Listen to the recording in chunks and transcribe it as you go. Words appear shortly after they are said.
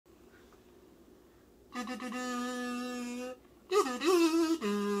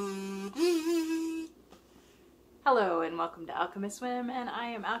Hello and welcome to Alchemist Swim, and I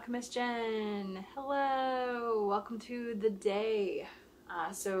am Alchemist Jen. Hello, welcome to the day.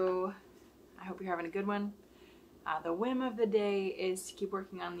 So I hope you're having a good one. The whim of the day is to keep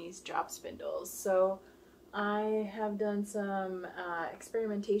working on these drop spindles. So I have done some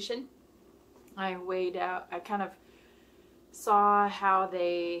experimentation. I weighed out, I kind of saw how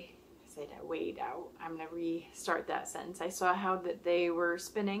they, I weighed out, I'm going to restart that sentence. I saw how that they were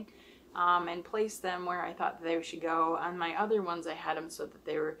spinning and placed them where I thought they should go. On my other ones I had them so that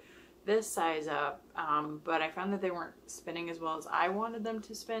they were this size up, but I found that they weren't spinning as well as I wanted them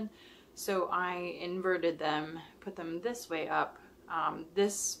to spin. So I inverted them, put them this way up.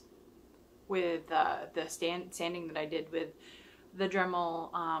 This with the sanding that I did with the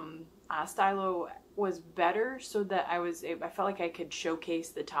Dremel stylo was better, so that I felt like I could showcase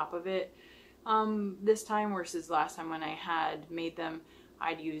the top of it this time versus last time when I had made them.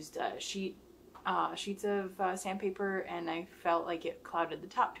 I'd used sheets of sandpaper, and I felt like it clouded the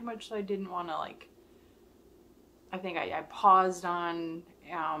top too much, so I didn't want to, like, I think I paused on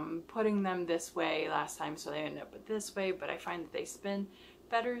putting them this way last time, so they ended up with this way, but I find that they spin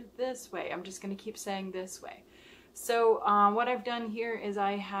better this way. I'm just going to keep saying this way. So what I've done here is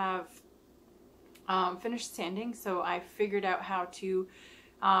I have finished sanding, so I figured out how to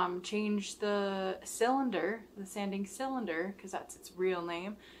change the cylinder, the sanding cylinder, because that's its real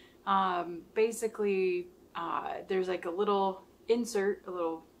name. Basically, there's like a little insert, a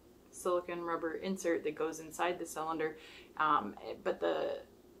little silicone rubber insert that goes inside the cylinder, but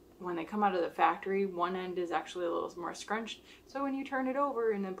when they come out of the factory, one end is actually a little more scrunched, so when you turn it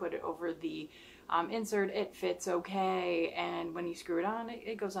over and then put it over the insert, it fits okay, and when you screw it on,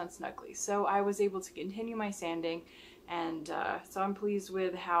 it goes on snugly. So I was able to continue my sanding, and so I'm pleased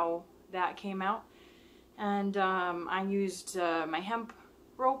with how that came out. And I used my hemp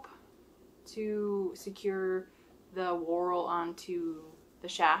rope to secure the whorl onto the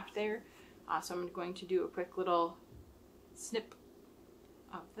shaft there. So I'm going to do a quick little snip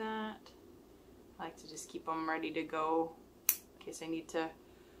of that. I like to just keep them ready to go in case I need to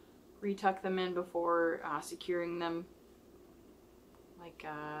retuck them in before securing them, like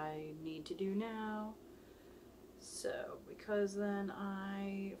I need to do now. So because then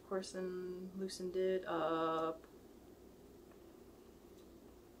I, of course, then loosened it up.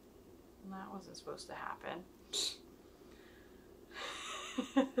 That wasn't supposed to happen.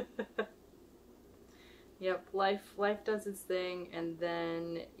 Yep, life does its thing, and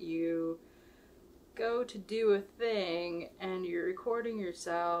then you go to do a thing and you're recording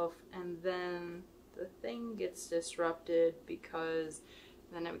yourself, and then the thing gets disrupted because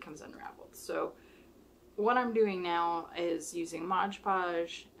then it becomes unraveled. So what I'm doing now is using Mod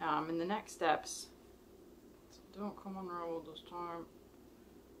Podge in the next steps. So don't come unraveled this time.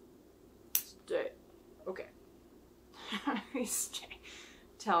 Stay. Okay.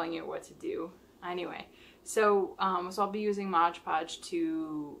 Telling you what to do. Anyway, so I'll be using Mod Podge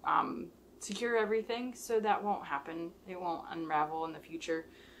to secure everything, so that won't happen. It won't unravel in the future.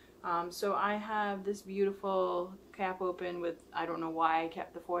 So I have this beautiful cap open with, I don't know why I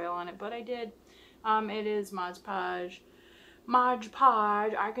kept the foil on it, but I did. It is Mod Podge. Mod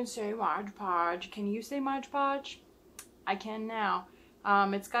Podge. I can say Mod Podge. Can you say Mod Podge? I can now.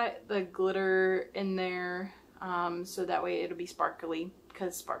 It's got the glitter in there, so that way it'll be sparkly,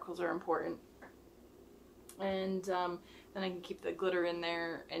 because sparkles are important. And then I can keep the glitter in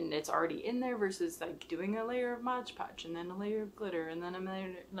there, and it's already in there, versus like doing a layer of Mod Podge and then a layer of glitter and then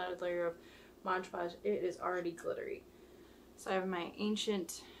another layer of Mod Podge. It is already glittery. So I have my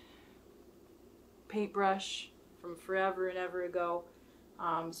ancient paintbrush from forever and ever ago.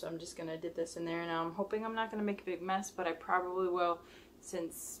 So I'm just gonna dip this in there, and I'm hoping I'm not gonna make a big mess, but I probably will,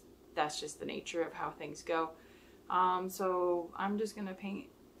 since that's just the nature of how things go. So I'm just gonna paint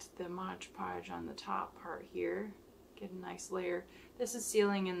the Mod Podge on the top part here, get a nice layer. This is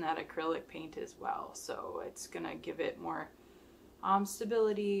sealing in that acrylic paint as well, so it's gonna give it more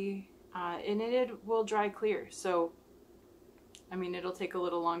stability, and it will dry clear. So I mean, it'll take a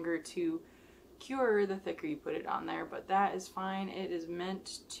little longer to cure the thicker you put it on there, but that is fine. It is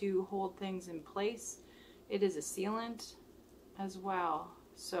meant to hold things in place. It is a sealant as well,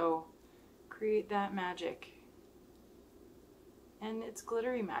 so create that magic. And it's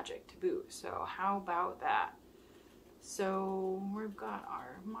glittery magic to boot, so how about that? So we've got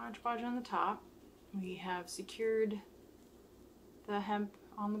our Mod Podge on the top. We have secured the hemp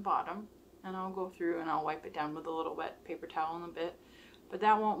on the bottom, and I'll go through and I'll wipe it down with a little wet paper towel in a bit. But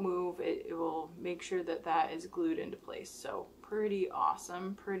that won't move. It will make sure that that is glued into place. So pretty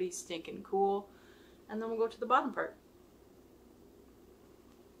awesome, pretty stinking cool. and then we'll go to the bottom part.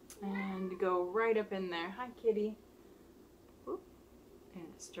 And go right up in there. Hi, kitty. Oop. And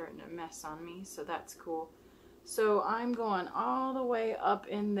it's starting to mess on me, so that's cool. So I'm going all the way up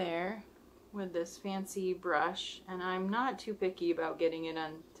in there with this fancy brush, and I'm not too picky about getting it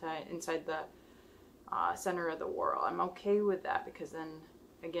inside the center of the whorl. I'm okay with that because then,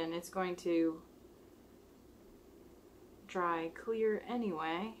 again, it's going to dry clear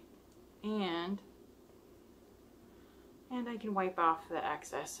anyway, and I can wipe off the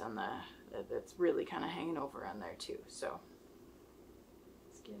excess on that's really kind of hanging over on there too. So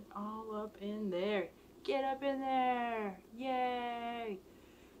let's get all up in there. Get up in there! Yay!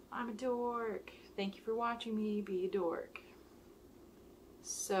 I'm a dork. Thank you for watching me be a dork.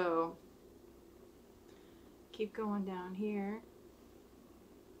 So keep going down here.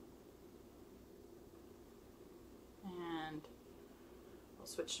 And we'll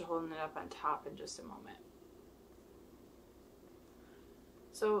switch to holding it up on top in just a moment.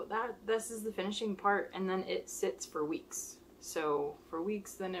 So this is the finishing part, and then it sits for weeks. So for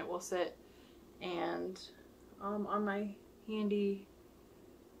weeks then it will sit, and on my handy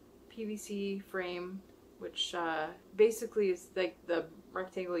PVC frame, which basically is like the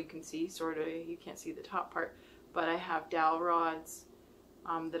rectangle you can see, sort of, you can't see the top part, but I have dowel rods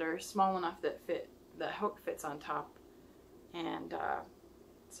that are small enough that the hook fits on top, and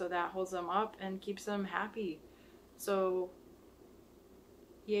so that holds them up and keeps them happy. So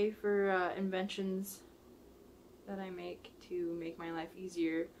yay for inventions that I make to make my life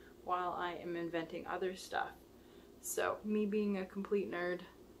easier while I am inventing other stuff. So me being a complete nerd,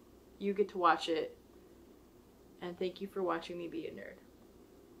 you get to watch it, and thank you for watching me be a nerd.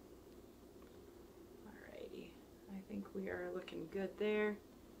 Alrighty, I think we are looking good there.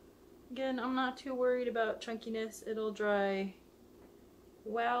 Again, I'm not too worried about chunkiness. It'll dry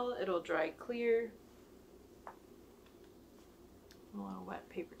well, it'll dry clear. A little wet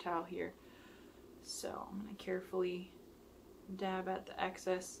paper towel here. So I'm going to carefully dab at the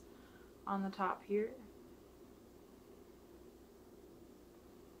excess on the top here.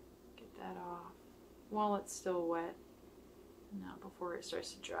 Get that off while it's still wet, not before it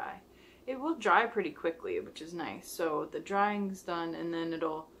starts to dry. It will dry pretty quickly, which is nice. So the drying's done, and then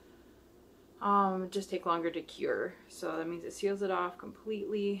it'll just take longer to cure. So that means it seals it off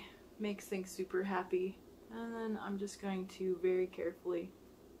completely, makes things super happy. And then I'm just going to very carefully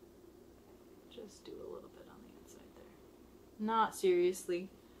just do a little bit on the inside there. Not seriously.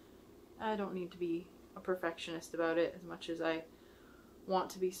 I don't need to be a perfectionist about it as much as I want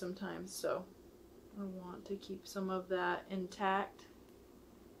to be sometimes, so I want to keep some of that intact.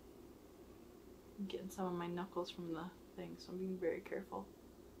 I'm getting some of my knuckles from the thing, so I'm being very careful.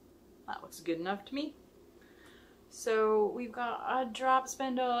 That looks good enough to me. So we've got a drop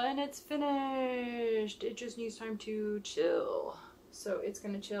spindle and it's finished. It just needs time to chill. So it's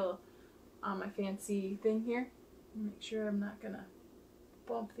gonna chill on my fancy thing here. Make sure I'm not gonna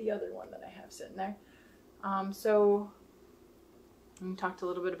bump the other one that I have sitting there. So I talked a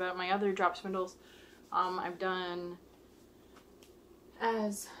little bit about my other drop spindles. I've done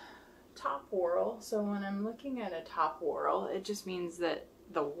as top whorl. So when I'm looking at a top whorl, it just means that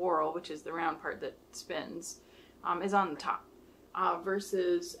the whorl, which is the round part that spins, is on the top,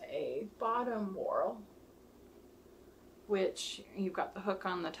 versus a bottom whorl, which you've got the hook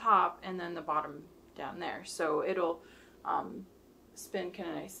on the top and then the bottom down there. So it'll spin kind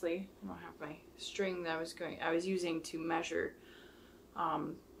of nicely. I don't have my string that I was using to measure,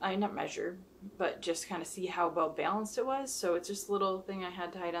 not measure, but just kind of see how well balanced it was. So it's just a little thing I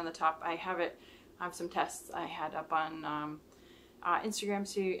had tied on the top. I have some tests I had up on Instagram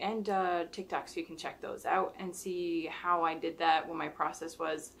and TikTok, so you can check those out and see how I did that, what my process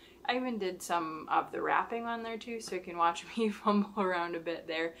was. I even did some of the wrapping on there too, so you can watch me fumble around a bit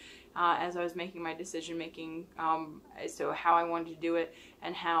there as I was making my decision making, so how I wanted to do it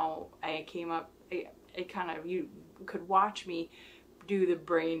and how I came up. You could watch me do the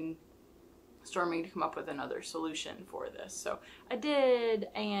brainstorming to come up with another solution for this. So I did,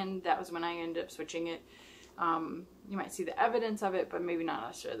 and that was when I ended up switching it. You might see the evidence of it, but maybe not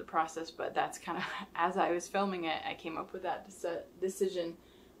necessarily the process, but that's kind of, as I was filming it, I came up with that decision.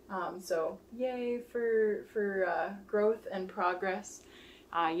 So yay for growth and progress.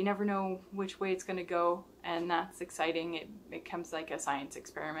 You never know which way it's going to go, and that's exciting. It becomes like a science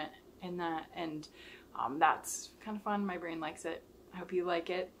experiment in that, and that's kind of fun. My brain likes it. I hope you like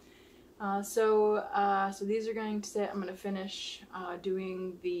it. So these are going to sit. I'm going to finish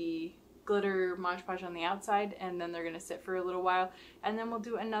doing the glitter Mod Podge on the outside, and then they're going to sit for a little while, and then we'll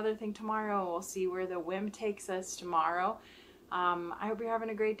do another thing tomorrow. We'll see where the whim takes us tomorrow. I hope you're having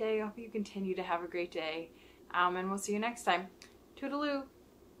a great day. I hope you continue to have a great day. And we'll see you next time. Toodaloo!